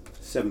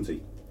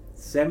 70.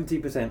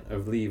 70%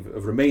 of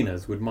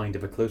Remainers would mind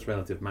if a close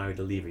relative married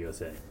a Leaver, you're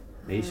saying?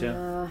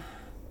 Ayesha?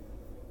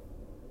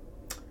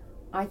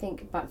 I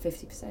think about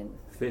 50%.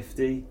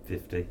 50.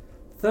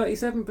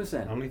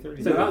 37%. Only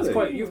 37%. So that's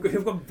quite.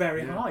 You've gone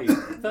very high.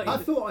 I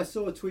thought I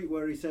saw a tweet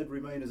where he said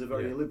Remainers are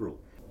very liberal.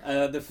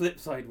 The flip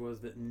side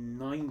was that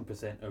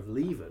 9% of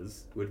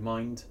Leavers would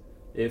mind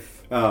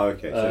if a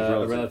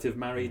relative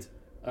married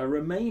a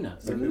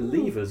Remainer. So the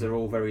Leavers are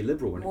all very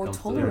liberal when more it comes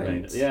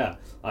tolerant. to the Remainers.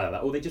 Yeah,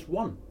 or they just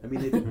won. I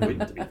mean, they didn't win,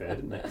 to be fair,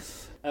 didn't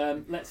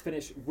they? Let's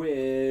finish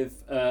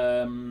with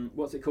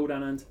what's it called,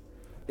 Anand?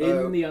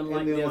 In the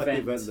unlikely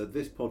event that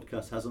this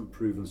podcast hasn't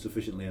proven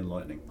sufficiently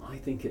enlightening. I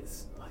think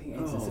it's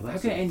insufficient. How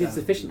can it end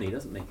sufficiently? It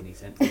doesn't make any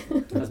sense.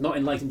 Has not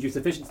enlightened you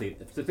sufficiently.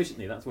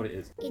 That's what it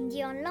is. In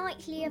the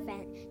unlikely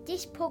event,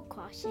 this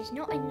podcast has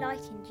not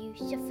enlightened you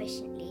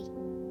sufficiently.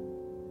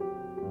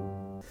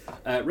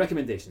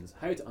 Recommendations.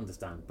 How to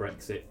understand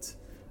Brexit.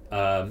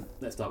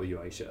 Let's start with you,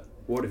 Ayesha.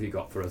 What have you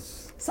got for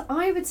us? So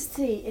I would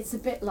say it's a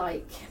bit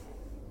like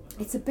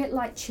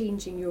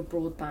changing your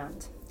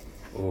broadband.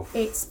 Oof.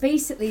 It's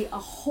basically a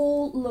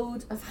whole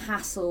load of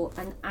hassle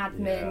and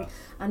admin,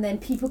 and then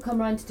people come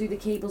around to do the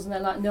cables and they're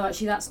like, no,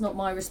 actually that's not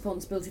my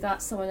responsibility,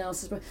 that's someone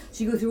else's.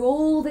 So you go through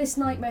all this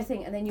nightmare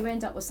thing, and then you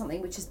end up with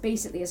something which is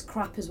basically as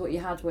crap as what you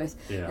had with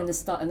in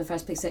the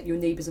first place, except your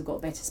neighbours have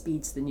got better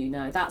speeds than you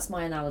now. That's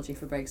my analogy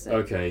for Brexit.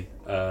 Okay,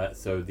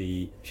 so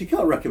she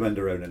can't recommend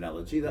her own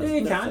analogy.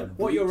 You can.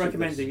 What you're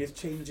recommending is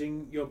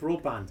changing your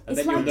broadband, and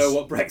then you'll know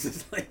what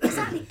Brexit's like.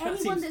 Exactly.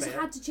 Anyone that's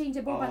had to change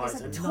their broadband,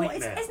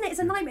 it's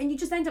a nightmare, and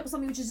you just end up with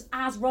something which is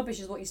as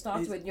rubbish as what you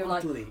started with, and you're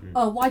utterly. Like,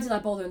 oh, why did I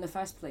bother in the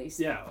first place?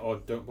 Yeah, or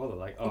don't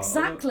bother.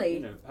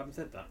 Exactly. Having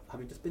said that,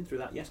 having just been through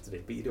that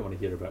yesterday, but you don't want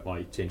to hear about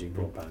my changing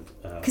broadband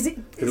because it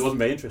wasn't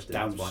very interesting.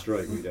 Damn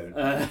straight we don't.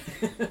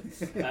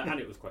 And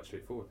it was quite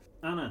straightforward.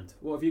 Anand,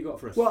 what have you got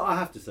for us? Well, I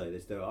have to say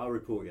this though. Our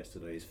report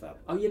yesterday is fab.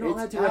 Oh, you're not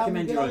allowed to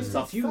recommend your own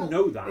stuff. You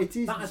know that.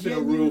 That has been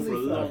a rule for a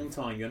long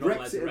time. You're not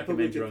allowed to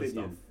recommend your own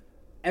stuff.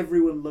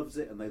 Everyone loves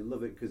it, and they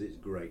love it because it's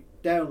great.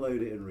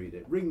 Download it and read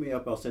it. Ring me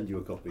up, I'll send you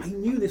a copy. I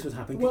knew this was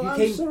happening. Well,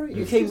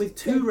 you came with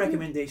 2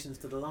 recommendations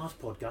to the last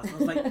podcast. And I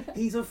was like,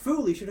 he's a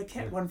fool. He should have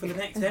kept one for the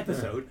next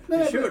episode.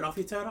 Sure enough,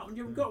 you turn up and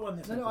you've got one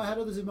this episode. No, I had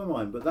others in my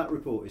mind, but that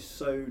report is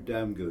so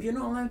damn good. You're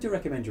not allowed to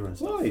recommend your own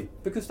stuff. Why?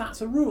 Because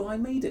that's a rule. I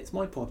made it. It's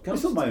my podcast.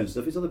 It's not my own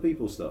stuff. It's other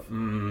people's stuff.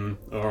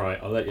 All right,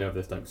 I'll let you have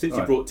this time. Since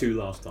you brought 2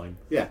 last time,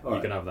 you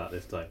can have that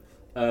this time.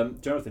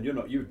 Jonathan, you're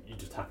not. You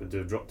just happened to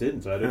have dropped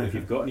in, so I don't know if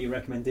you've got any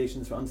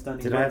recommendations for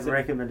understanding. Did I have a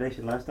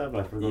recommendation last time?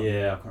 I forgot.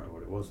 Yeah, I can't remember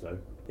what it was though.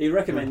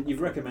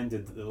 You've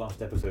recommended the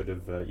last episode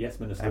of Yes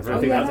Minister. I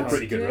think that's a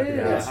pretty good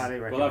recommendation. Yeah, highly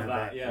recommend we'll have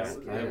that. Yes.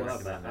 We'll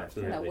have that.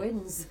 Absolutely. That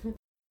wins.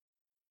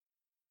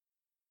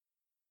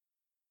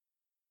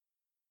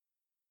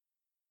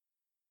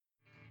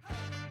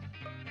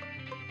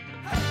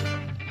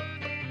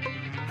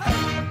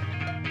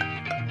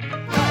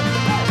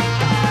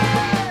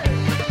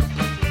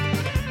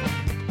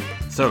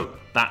 So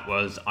that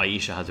was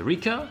Ayesha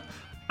Hazarika,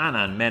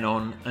 Anand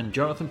Menon and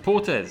Jonathan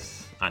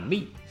Portes, and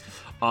me.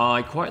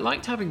 I quite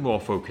liked having more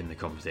folk in the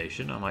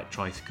conversation. I might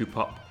try scoop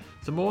up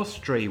some more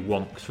stray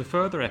wonks for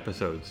further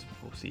episodes.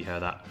 We'll see how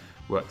that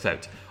works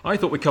out. I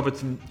thought we covered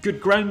some good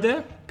ground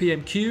there.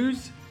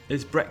 PMQs.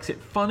 Is Brexit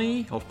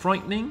funny or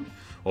frightening?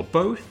 Or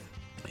both?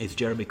 Is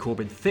Jeremy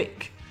Corbyn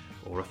thick?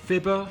 Or a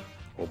fibber?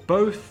 Or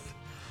both?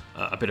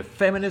 A bit of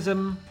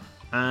feminism,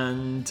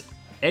 and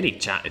any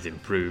chat is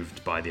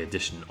improved by the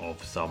addition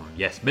of some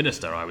Yes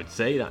Minister, I would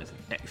say. That is an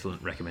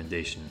excellent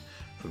recommendation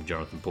from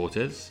Jonathan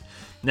Portes.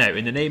 Now,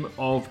 in the name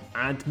of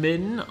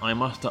admin, I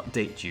must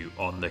update you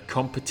on the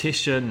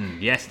competition.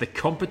 Yes, the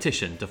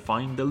competition to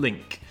find the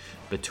link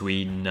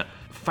between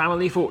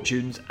family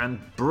fortunes and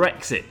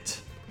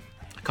Brexit.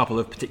 A couple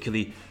of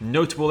particularly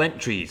notable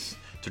entries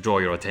to draw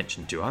your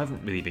attention to. I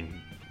haven't really been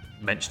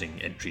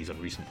mentioning entries on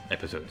recent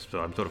episodes, so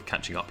I'm sort of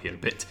catching up here a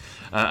bit.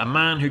 A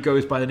man who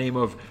goes by the name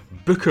of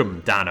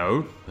Bookham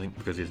Dano, I think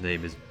because his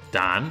name is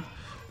Dan,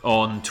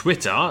 on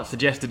Twitter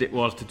suggested it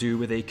was to do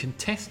with a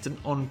contestant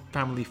on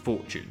Family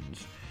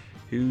Fortunes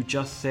who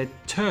just said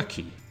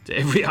turkey to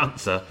every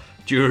answer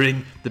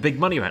during the Big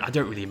Money Round. I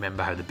don't really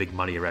remember how the Big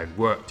Money Round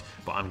worked,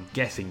 but I'm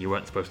guessing you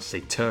weren't supposed to say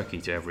turkey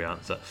to every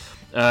answer.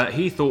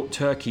 He thought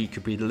turkey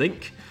could be the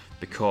link,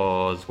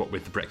 because what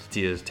with the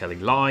Brexiteers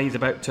telling lies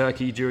about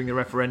Turkey during the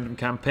referendum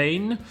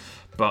campaign,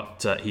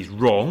 but he's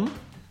wrong,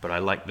 but I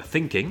like the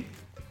thinking.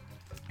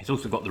 He's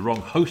also got the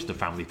wrong host of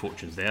Family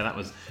Fortunes there. That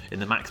was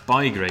in the Max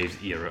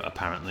Bygraves era,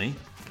 apparently.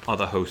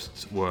 Other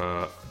hosts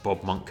were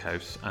Bob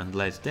Monkhouse and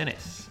Les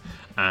Dennis.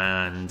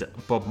 And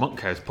Bob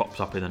Monkhouse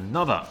pops up in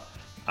another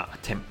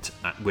attempt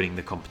at winning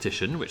the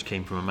competition, which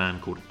came from a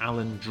man called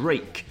Alan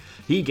Drake.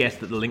 He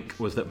guessed that the link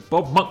was that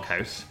Bob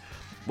Monkhouse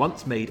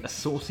once made a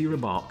saucy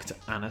remark to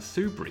Anna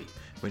Soubry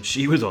when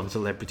she was on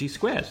Celebrity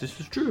Squares. This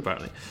was true,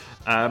 apparently.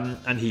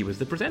 And he was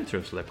the presenter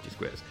of Celebrity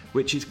Squares,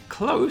 which is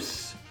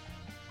close,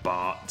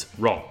 but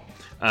wrong.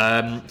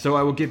 So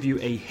I will give you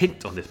a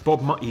hint on this.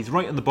 He's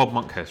right on the Bob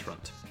Monkhouse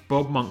front.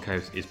 Bob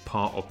Monkhouse is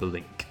part of the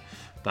link.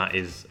 That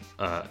is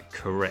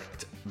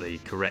correct, the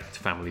correct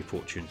Family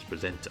Fortunes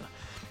presenter.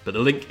 But the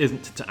link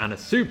isn't to Anna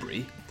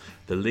Soubry.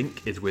 the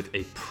link is with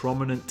a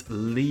prominent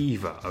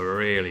lever, a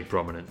really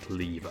prominent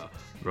lever,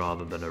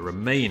 rather than a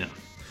remainer.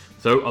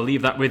 So I'll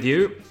leave that with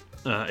you.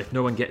 If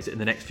no one gets it in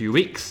the next few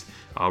weeks,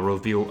 I'll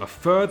reveal a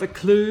further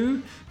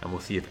clue, and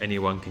we'll see if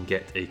anyone can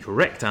get a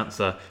correct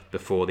answer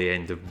before the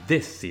end of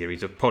this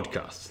series of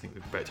podcasts. I think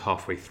we're about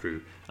halfway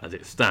through as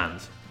it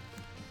stands.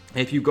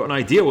 If you've got an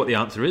idea what the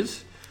answer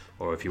is,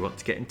 or if you want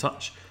to get in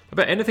touch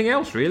about anything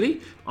else really,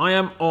 I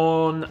am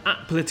on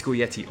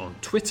 @PoliticalYeti on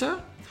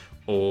Twitter,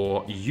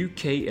 or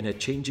UK in a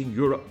Changing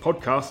Europe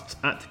podcasts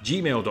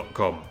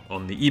 @gmail.com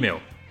on the email.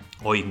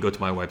 Or you can go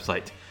to my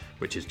website,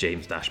 which is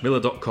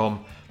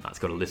james-miller.com. That's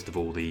got a list of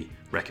all the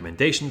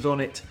recommendations on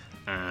it,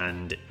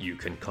 and you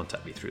can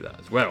contact me through that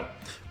as well.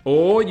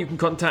 Or you can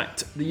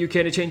contact the UK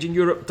in a Changing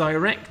Europe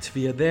direct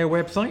via their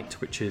website,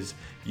 which is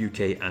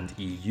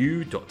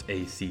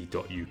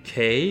ukandeu.ac.uk,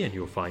 and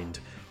you'll find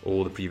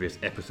all the previous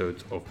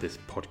episodes of this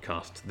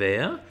podcast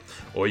there.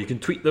 Or you can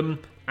tweet them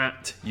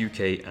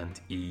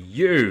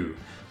 @UKandEU.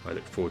 I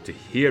look forward to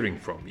hearing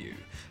from you.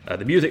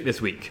 The music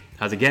this week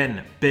has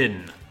again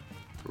been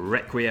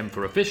Requiem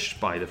for a Fish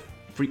by the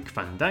Freak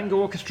Fandango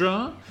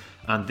Orchestra,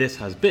 and this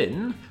has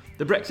been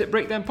the Brexit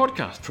Breakdown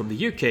podcast from the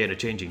UK in a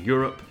Changing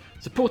Europe,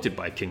 supported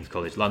by King's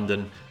College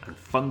London and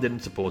funded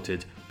and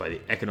supported by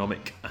the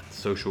Economic and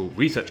Social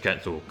Research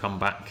Council. Come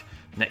back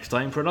next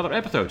time for another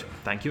episode.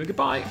 Thank you and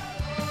goodbye.